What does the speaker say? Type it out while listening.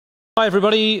Hi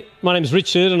everybody, my name is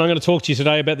Richard and I'm going to talk to you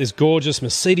today about this gorgeous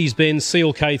Mercedes-Benz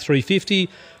CLK350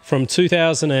 from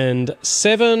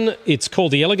 2007. It's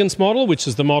called the Elegance model, which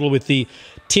is the model with the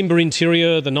timber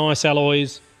interior, the nice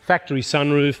alloys, factory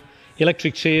sunroof,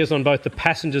 electric chairs on both the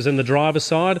passengers and the driver's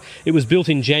side. It was built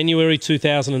in January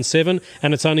 2007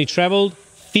 and it's only travelled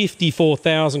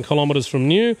 54,000 kilometres from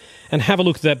new. And have a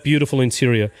look at that beautiful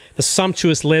interior. The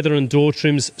sumptuous leather and door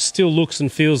trims still looks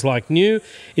and feels like new.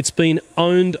 It's been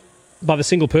owned by the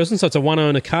single person, so it's a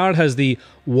one-owner car. It has the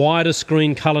wider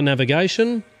screen colour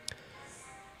navigation.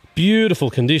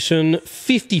 Beautiful condition.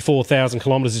 54,000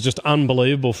 kilometres is just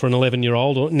unbelievable for an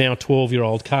 11-year-old or now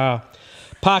 12-year-old car.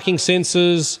 Parking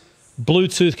sensors,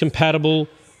 Bluetooth compatible,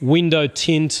 window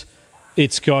tint.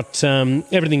 It's got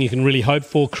everything you can really hope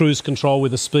for. Cruise control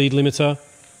with a speed limiter.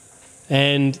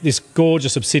 And this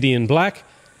gorgeous obsidian black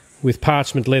with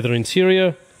parchment leather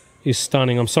interior is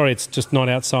stunning. I'm sorry it's just not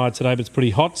outside today, but it's pretty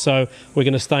hot, so we're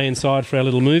going to stay inside for our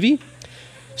little movie.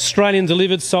 Australian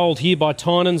delivered, sold here by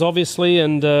Tynans, obviously,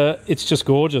 and it's just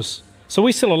gorgeous. So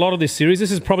we sell a lot of this series.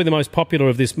 This is probably the most popular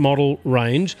of this model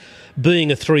range, being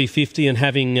a 350 and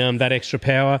having that extra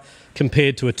power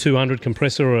compared to a 200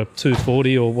 compressor or a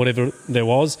 240 or whatever there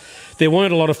was. There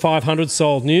weren't a lot of 500s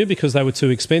sold new because they were too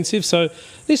expensive. So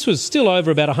this was still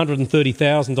over about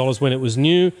 $130,000 when it was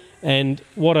new, and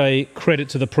what a credit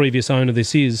to the previous owner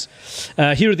this is.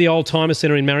 Here at the Oldtimer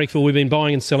Centre in Marrickville, we've been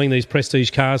buying and selling these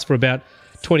prestige cars for about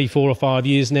 24 or 5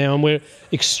 years now, and we're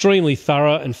extremely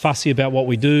thorough and fussy about what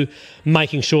we do,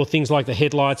 making sure things like the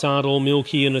headlights aren't all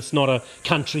milky and it's not a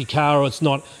country car or it's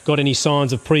not got any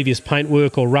signs of previous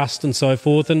paintwork or rust and so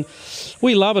forth. And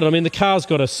we love it. I mean, the car's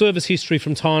got a service history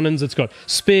from Tynans. It's got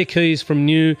spare keys from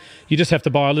new. You just have to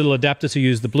buy a little adapter to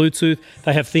use the Bluetooth.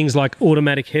 They have things like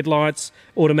automatic headlights,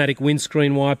 automatic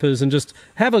windscreen wipers, and just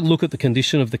have a look at the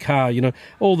condition of the car. You know,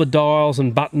 all the dials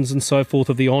and buttons and so forth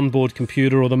of the onboard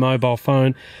computer or the mobile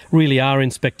phone really are in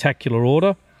spectacular order.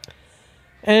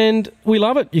 And we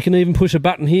love it. You can even push a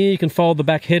button here. You can fold the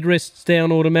back headrests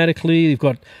down automatically. You've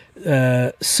got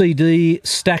CD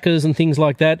stackers and things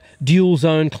like that. Dual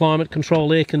zone climate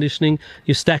control air conditioning.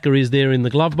 Your stacker is there in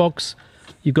the glove box.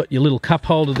 You've got your little cup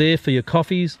holder there for your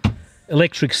coffees.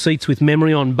 Electric seats with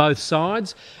memory on both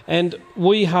sides. And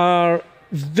we are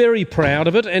very proud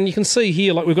of it. And you can see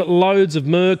here, like, we've got loads of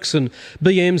Mercs and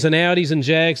BMs and Audis and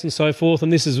Jags and so forth.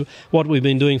 And this is what we've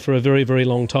been doing for a very, very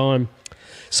long time.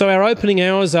 So our opening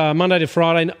hours are Monday to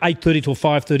Friday, 8:30 till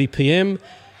 5:30 p.m,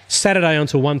 Saturday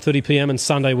until 1:30 p.m, and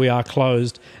Sunday we are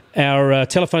closed. Our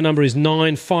telephone number is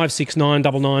 9569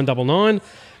 9999,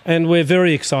 and we're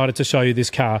very excited to show you this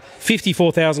car.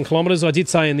 54,000 kilometres. I did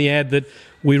say in the ad that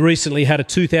we recently had a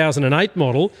 2008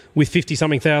 model with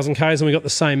 50-something thousand Ks, and we got the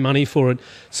same money for it.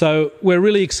 So we're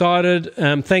really excited.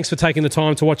 Thanks for taking the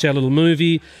time to watch our little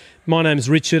movie. My name's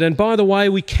Richard, and by the way,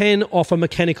 we can offer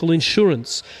mechanical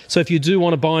insurance. So if you do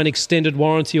want to buy an extended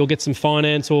warranty or get some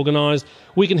finance organised,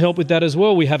 we can help with that as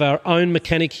well. We have our own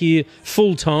mechanic here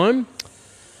full-time,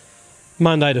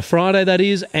 Monday to Friday that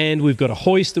is, and we've got a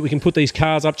hoist that we can put these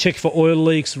cars up, check for oil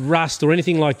leaks, rust or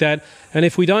anything like that. And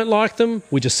if we don't like them,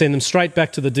 we just send them straight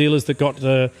back to the dealers that got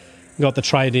the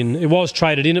trade-in. It was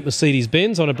traded in at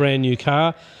Mercedes-Benz on a brand new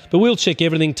car, but we'll check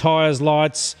everything: tyres,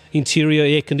 lights, interior,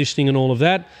 air conditioning and all of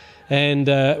that. And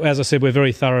as I said, we're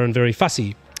very thorough and very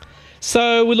fussy.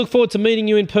 So we look forward to meeting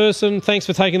you in person. Thanks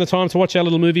for taking the time to watch our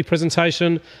little movie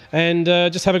presentation, and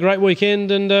just have a great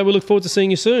weekend, and we look forward to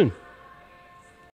seeing you soon.